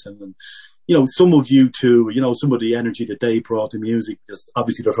Van Morrison and, some of U2, some of the energy that they brought to music, because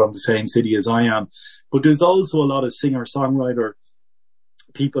obviously they're from the same city as I am. But there's also a lot of singer-songwriter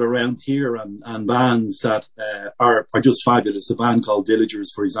people around here and bands that are just fabulous. A band called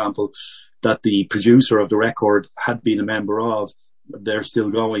Villagers, for example, that the producer of the record had been a member of. They're still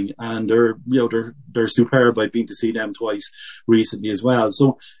going, and they're superb. I've been to see them twice recently as well.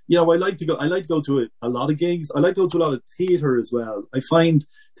 So, I like to go to a lot of gigs. I like to go to a lot of theatre as well. I find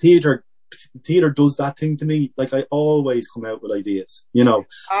theatre does that thing to me. Like, I always come out with ideas, and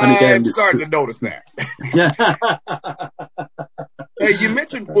again, I'm starting to notice that. Yeah. Hey, you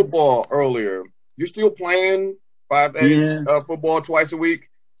mentioned football earlier. You're still playing 5A football twice a week?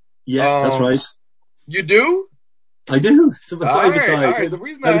 Yeah, that's right. You do? I do. So all right. The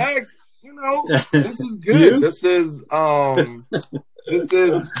reason I asked, this is good. This is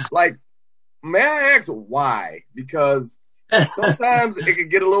like, may I ask why? Because sometimes it can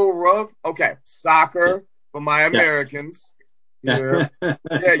get a little rough. Okay, soccer for my Americans. Yeah,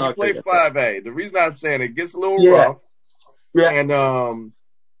 you play 5A. The reason I'm saying it gets a little rough. Yeah. And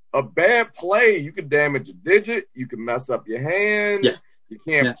a bad play, you could damage a digit. You can mess up your hand. Yeah. You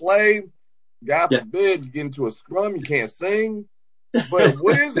can't play. God forbid you get into a scrum. You can't sing. But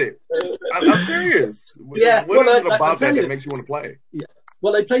what is it? I'm serious. Yeah. What is it about that makes you want to play? Yeah.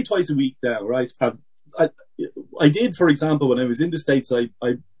 Well, I play twice a week now, right? I did, for example, when I was in the States, I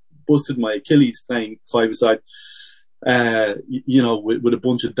busted my Achilles playing five-a-side, with a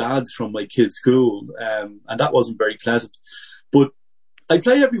bunch of dads from my kids' school, and that wasn't very pleasant. But I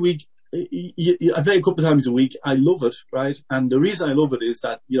play every week. I play a couple of times a week. I love it, right? And the reason I love it is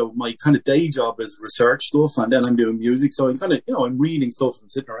that, my kind of day job is research stuff, and then I'm doing music. So I'm kind of, I'm reading stuff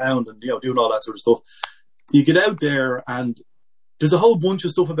and sitting around and, doing all that sort of stuff. You get out there and there's a whole bunch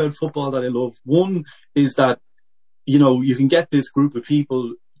of stuff about football that I love. One is that, you can get this group of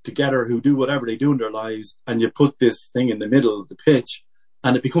people together who do whatever they do in their lives, and you put this thing in the middle of the pitch,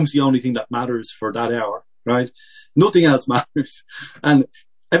 and it becomes the only thing that matters for that hour, right? Nothing else matters. And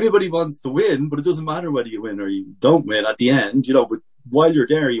everybody wants to win, but it doesn't matter whether you win or you don't win at the end, but while you're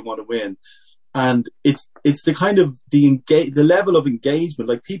there, you want to win. And it's the kind of the level of engagement,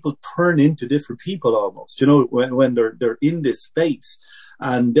 like people turn into different people almost, when they're in this space,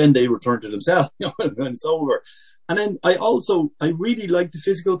 and then they return to themselves, when it's over. And then I really like the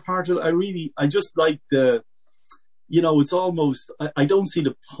physical part of it. I just like the, it's almost, I don't see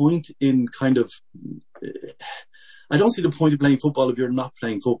the point in kind of, I don't see the point of playing football if you're not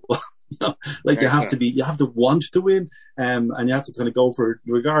playing football. You have to want to win, and you have to kind of go for it,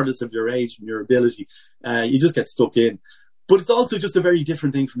 regardless of your age and your ability. You just get stuck in. but it's also just a very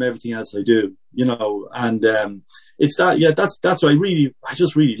different thing from everything else I do, you know, and, it's that, yeah, that's what I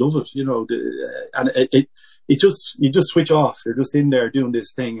just really love it, you know, and you just switch off. You're just in there doing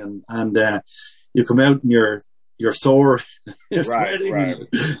this thing and you come out and you're sore, you're sweating, right.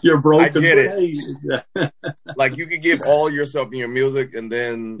 you're broken. I get it. Like you can give all yourself in your music, and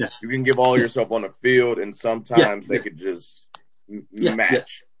then you can give all yourself on the field, and sometimes they could just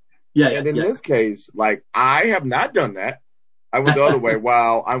match. And in this case, like I have not done that. I went the other way.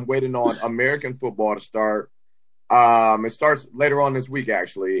 While I'm waiting on American football to start. It starts later on this week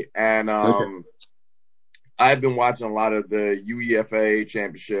actually, and I've been watching a lot of the UEFA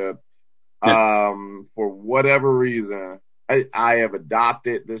Championship. For whatever reason, I have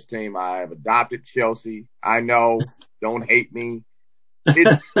adopted this team. I have adopted Chelsea. I know, don't hate me.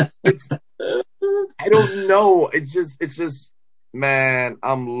 It's I don't know. It's just, man,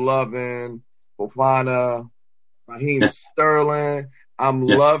 I'm loving Fofana, Raheem Sterling. I'm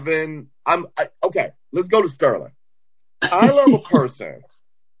loving, okay, let's go to Sterling. I love a person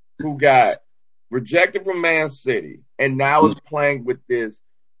who got rejected from Man City and now is playing with this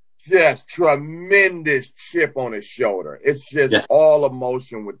just tremendous chip on his shoulder. It's just all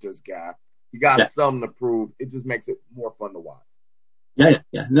emotion with this guy. He got something to prove. It just makes it more fun to watch. No,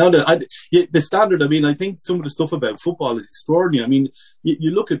 the standard. I mean, I think some of the stuff about football is extraordinary. I mean, you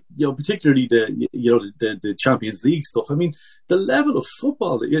look at, you know, particularly the Champions League stuff. I mean, the level of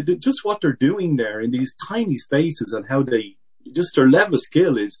football, just what they're doing there in these tiny spaces and how just their level of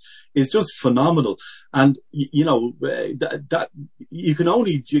skill is just phenomenal. And you know that you can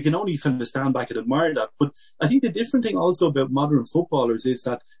only kind of stand back and admire that. But I think the different thing also about modern footballers is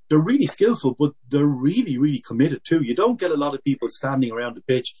that they're really skillful, but they're really, really committed too. You don't get a lot of people standing around the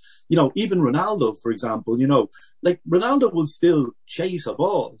pitch. You know, even Ronaldo, for example, you know, like Ronaldo will still chase a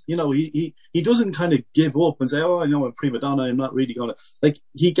ball. You know, he doesn't kind of give up and say, oh, I know I'm prima donna, I'm not really gonna, like,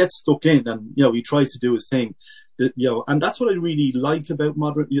 he gets stuck in and, you know, he tries to do his thing. You know, and that's what I really like about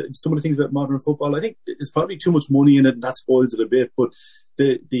some of the things about modern football. I think there's probably too much money in it and that spoils it a bit, but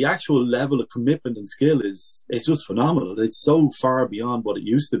the actual level of commitment and skill is just phenomenal. It's so far beyond what it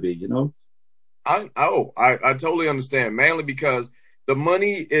used to be, you know? I totally understand, mainly because the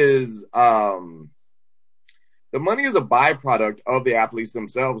money is a byproduct of the athletes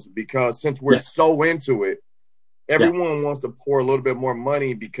themselves, because since we're so into it, everyone wants to pour a little bit more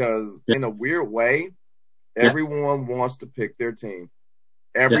money because in a weird way, everyone wants to pick their team.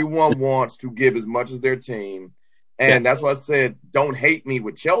 Everyone wants to give as much as their team. And that's why I said, don't hate me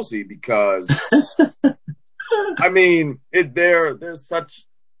with Chelsea, because, I mean, they're such,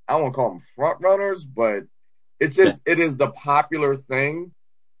 I don't want to call them front runners, but it's just, it is the popular thing,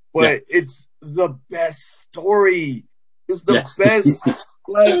 but it's the best story. It's the best,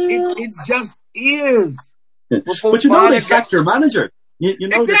 like, it just is. But you know, they sacked their manager. You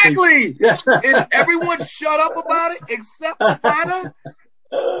know exactly. And everyone shut up about it except Fofana.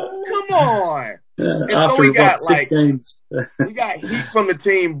 Come on. And after so we got 6 games. we got heat from the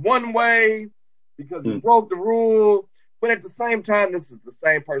team one way because he broke the rule, but at the same time, this is the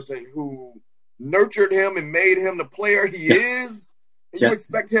same person who nurtured him and made him the player he is. And you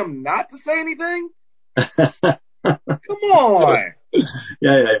expect him not to say anything? Come on.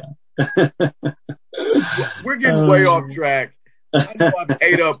 We're getting way off track. I know I've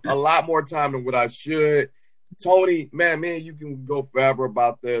ate up a lot more time than what I should. Tony, man, you can go forever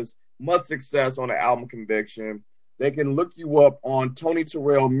about this. Much success on the album Conviction. They can look you up on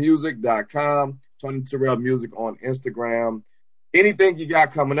TonyTerrellMusic.com, Tony Terrell Music on Instagram. Anything you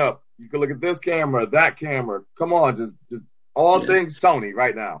got coming up, you can look at this camera, that camera. Come on, just all things Tony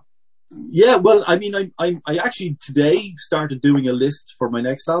right now. Yeah, well, I mean, I actually today started doing a list for my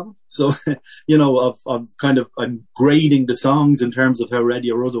next album. So, you know, I'm grading the songs in terms of how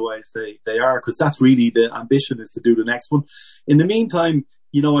ready or otherwise they are, because that's really the ambition, is to do the next one. In the meantime,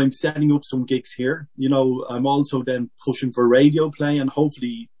 you know, I'm setting up some gigs here. You know, I'm also then pushing for radio play, and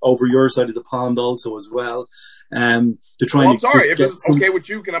hopefully over your side of the pond also as well. To try I'm sorry, if it's okay with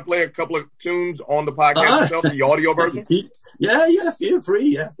you, can I play a couple of tunes on the podcast itself, the audio version? Yeah, feel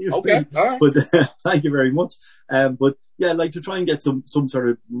free. Yeah, feel free. All right. But thank you very much. But yeah, like to try and get some sort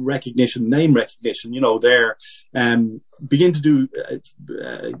of name recognition, you know, there. Begin to do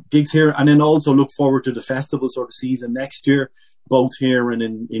gigs here, and then also look forward to the festival sort of season next year, both here and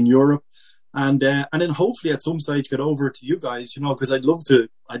in Europe. And then hopefully at some stage get over to you guys, you know, because I'd love to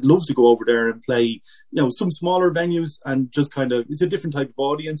go over there and play, you know, some smaller venues and just kind of, it's a different type of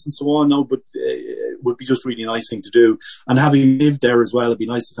audience and so on. No, but it would be just really nice thing to do. And having lived there as well, it'd be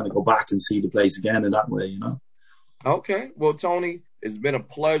nice to kind of go back and see the place again in that way, you know. Okay. Well, Tony, it's been a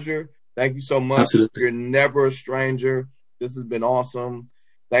pleasure. Thank you so much. Absolutely. You're never a stranger. This has been awesome.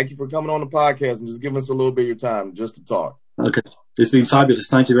 Thank you for coming on the podcast and just giving us a little bit of your time just to talk. Okay. It's been fabulous.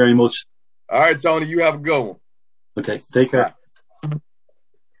 Thank you very much. All right, Tony, you have a good one. Okay. Take care.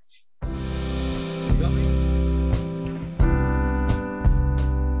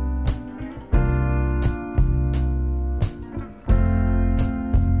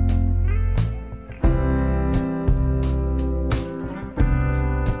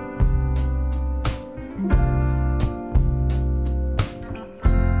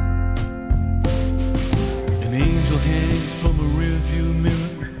 An angel hangs from a rearview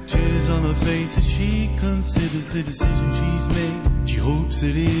mirror, tears on her face as she considers the decision she's made. She hopes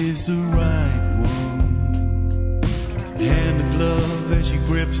it is the right one. Hand in glove as she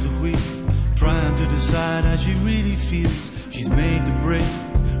grips the wheel, trying to decide how she really feels. She's made the break.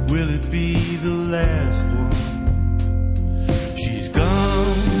 Will it be the last one? She's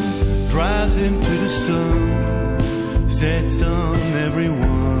gone, drives into the sun, sets on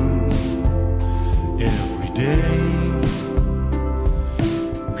everyone every day.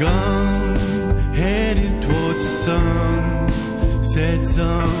 Gone, heading towards the sun, sets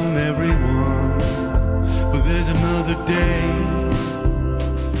on everyone. But there's another day.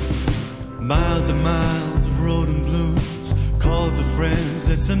 Miles and miles of road and blues, calls her friends,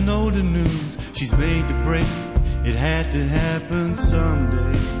 lets them know the news. She's made the break, it had to happen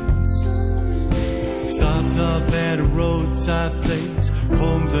someday. Stops off at a roadside place,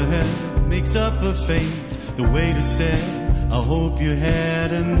 combs her hair, makes up her face. The waiter said, I hope you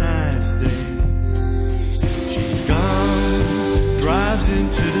had a nice day. She's gone, drives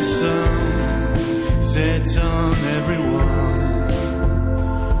into the sun, sets on everyone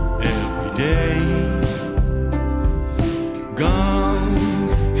every day. Gone,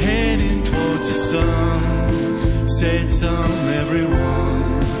 heading towards the sun, sets on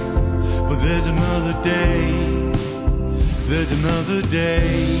everyone. But there's another day, there's another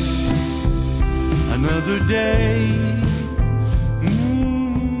day, another day.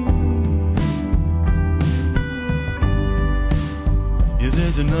 Yeah,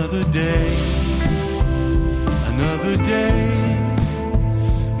 there's another day, another day.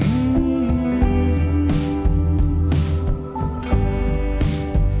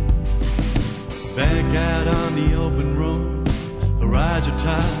 Back out on the open road, her eyes are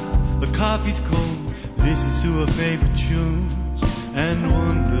tired, the coffee's cold, listens to her favorite tunes and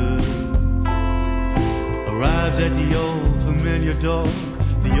wonders. Arrives at the old familiar door,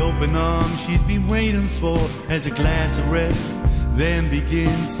 the open arms she's been waiting for, has a glass of red, then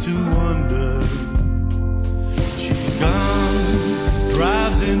begins to wonder. She's gone,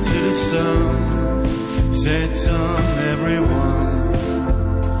 drives into the sun, sets on everyone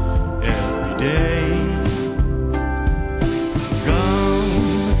every day.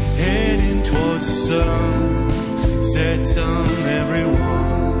 Gone, heading towards the sun, sets on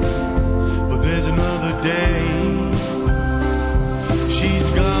everyone. But there's another day. She's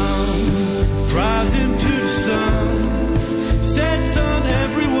gone, drives into the sun, sets on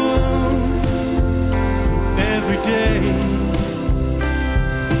everyone every day.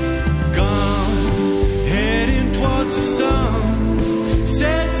 Gone, heading towards the sun,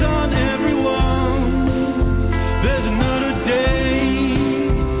 sets on everyone. There's another day.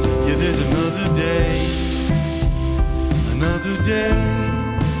 Yeah, there's another day, another day.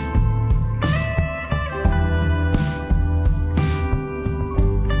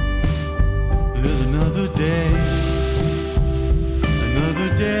 There's another day, another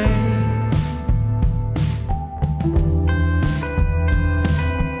day.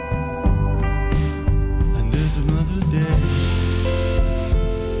 And there's another day,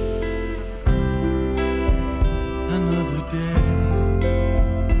 another day,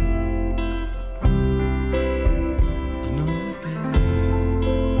 another day.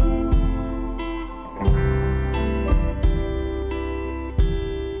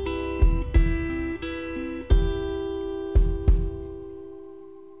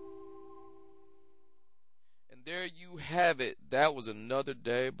 And there you have it. That was Another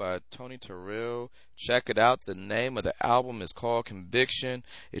Day by Tony Terrell. Check it out. The name of the album is called Conviction.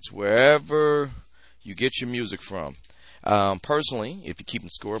 It's wherever you get your music from. Personally, if you're keeping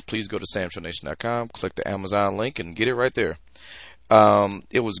score, please go to samshownation.com, click the Amazon link, and get it right there.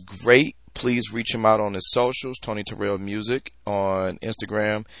 It was great. Please reach him out on his socials, Tony Terrell Music on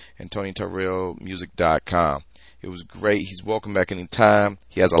Instagram and TonyTerrellMusic.com. It was great. He's welcome back anytime.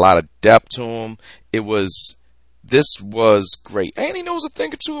 He has a lot of depth to him. This was great. And he knows a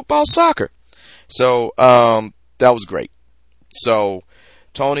thing or two about soccer. So, that was great. So,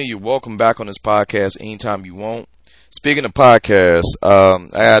 Tony, you're welcome back on this podcast anytime you want. Speaking of podcasts, I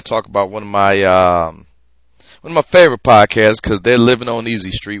gotta talk about one of one of my favorite podcasts because they're living on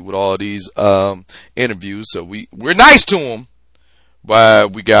Easy Street with all these interviews. So we're nice to them,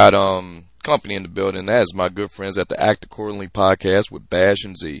 but we got company in the building. That's my good friends at the Act Accordingly podcast with Bash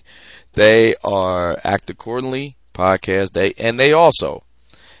and Z. They are Act Accordingly podcast. They also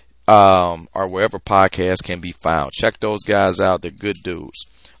are wherever podcasts can be found. Check those guys out. They're good dudes.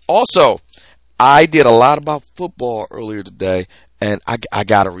 Also, I did a lot about football earlier today, and I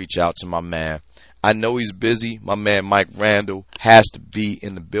got to reach out to my man. I know he's busy. My man Mike Randall has to be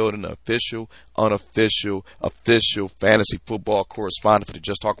in the building, the official, unofficial, official fantasy football correspondent for the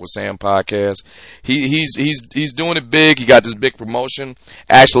Just Talk with Sam podcast. He's doing it big. He got this big promotion.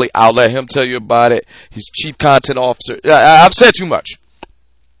 Actually, I'll let him tell you about it. He's chief content officer. I've said too much,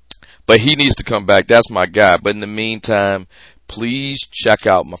 but he needs to come back. That's my guy. But in the meantime, please check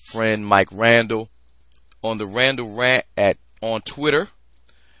out my friend Mike Randall on the Randall Rant on Twitter.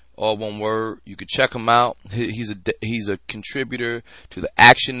 All one word. You can check him out. He's a contributor to the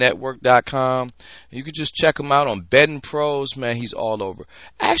actionnetwork.com. You can just check him out on Betting Pros. Man, he's all over.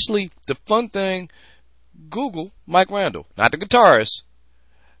 Actually, the fun thing, Google Mike Randall, not the guitarist,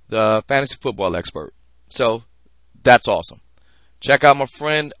 the fantasy football expert. So that's awesome. Check out my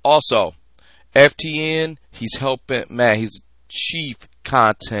friend also, FTN. He's helping, man, he's chief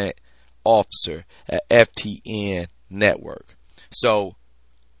content officer at FTN Network. So,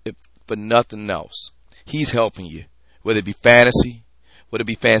 for nothing else, he's helping you, whether it be fantasy, whether it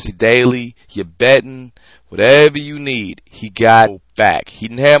be fantasy daily, you're betting, whatever you need, he got back. He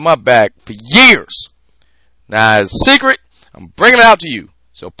didn't have my back for years. Now, as a secret, I'm bringing it out to you.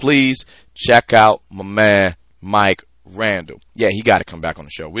 So please check out my man, Mike Randall. Yeah, he got to come back on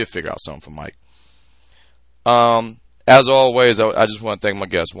the show. We'll figure out something for Mike. As always, I just want to thank my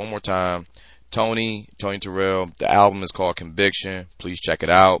guests one more time. Tony Terrell. The album is called Conviction. Please check it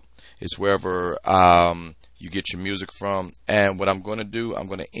out. It's wherever you get your music from. And what I'm going to do, I'm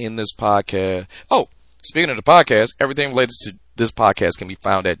going to end this podcast. Oh, speaking of the podcast, everything related to this podcast can be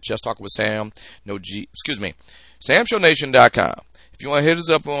found at Just Talk with Sam, SamShowNation.com. If you want to hit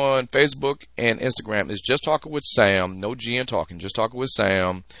us up on Facebook and Instagram, it's Just Talking with Sam, no G in talking, Just Talking with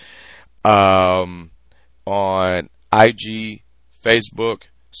Sam. On IG, Facebook,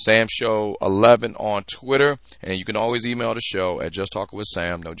 Sam Show 11 on Twitter, and you can always email the show at Just Talking with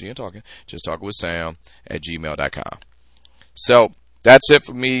Sam, no G in talking, Just Talking with Sam at gmail.com. So that's it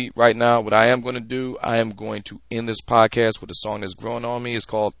for me right now. What I am going to do, I am going to end this podcast with a song that's growing on me. It's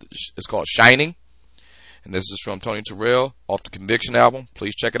called Shining, and this is from Tony Terrell off the Conviction album.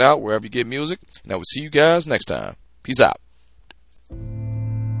 Please check it out wherever you get music, and I will see you guys next time. Peace out.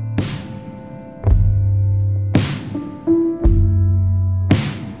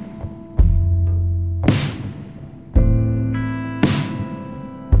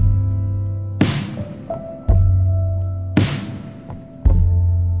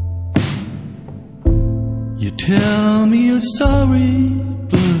 Tell me you're sorry,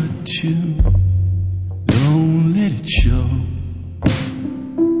 but you don't let it show.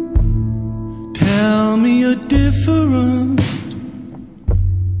 Tell me you're different,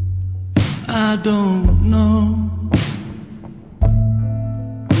 I don't know.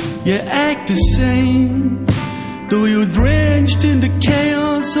 You act the same, though you're drenched in the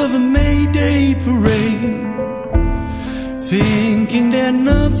chaos of a May Day parade, thinking that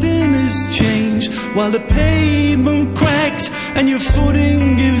nothing has changed while the pavement cracks and your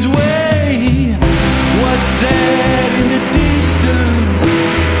footing gives way. What's that in the distance?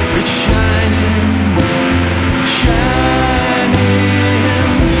 It's shining,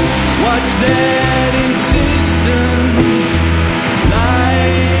 shining. What's that insistent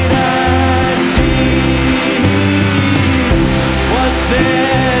light I see? What's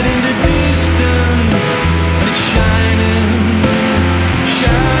that in the distance? And it's shining.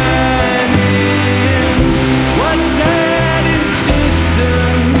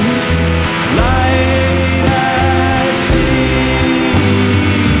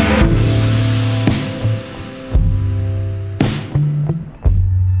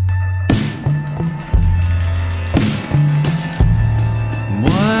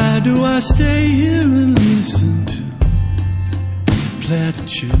 Do I stay here and listen to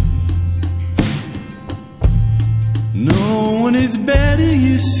platitude? No one is better,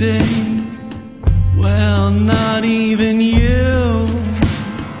 you say. Well, not even you.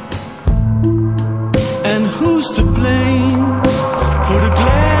 And who's to blame for the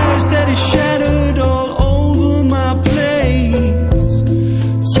glass that is shattered all over my place?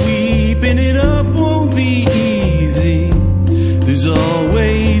 Sweeping it up won't be easy. There's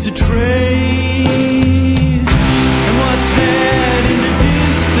always a trace. And what's that in the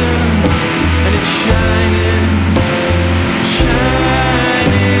distance? And it's shining.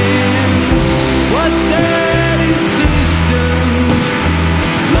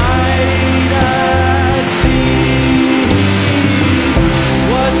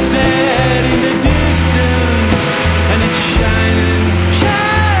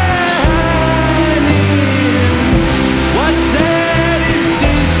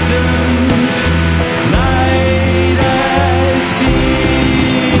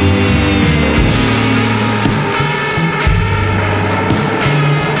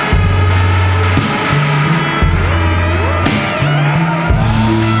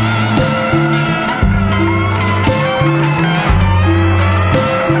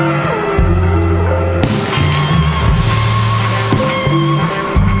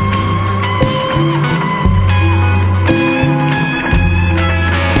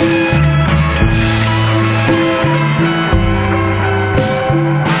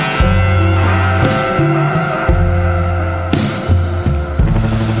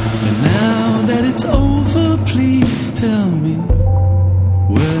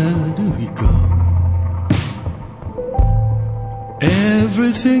 go.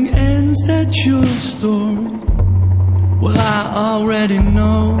 Everything ends, that's your story. Well, I already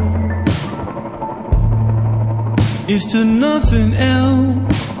know. It's to nothing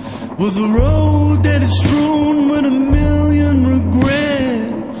else, with a road that is strewn with a million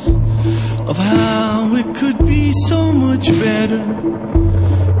regrets of how it could be so much better.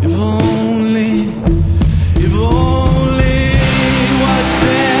 If only